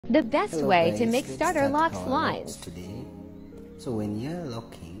The best Hello way guys, to make let's starter start locks our lines. locks today. So when you're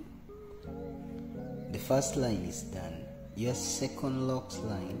locking, the first line is done. Your second locks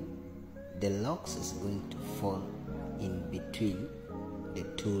line, the locks is going to fall in between the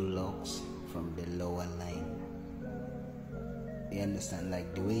two locks from the lower line. You understand?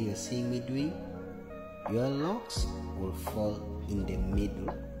 Like the way you're seeing me doing, your locks will fall in the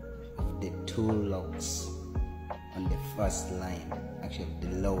middle of the two locks on the first line, actually the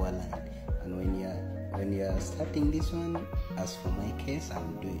lower line. And when you're starting this one, as for my case,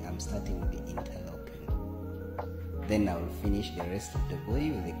 I'm starting with the interlocking. Then I will finish the rest of the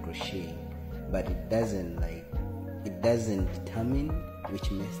body with the crocheting. But it doesn't determine which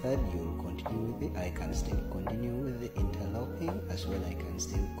method you will continue with it. I can still continue with the interlocking, as well I can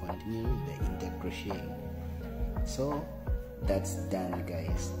still continue with the intercrocheting. So that's done,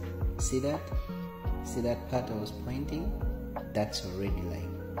 guys. See that part I was pointing? That's already like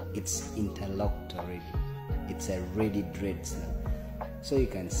it's interlocked already. It's a ready dreads now. So you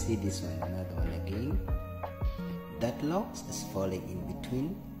can see this one, another one again. That locks is falling in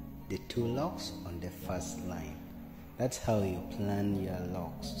between the two locks on the first line. That's how you plan your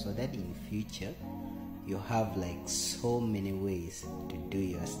locks, so that in future you have like so many ways to do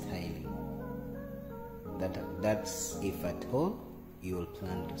your styling. That's if at all you will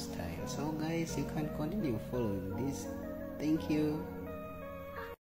plan to style. So guys, you can continue following this. Thank you.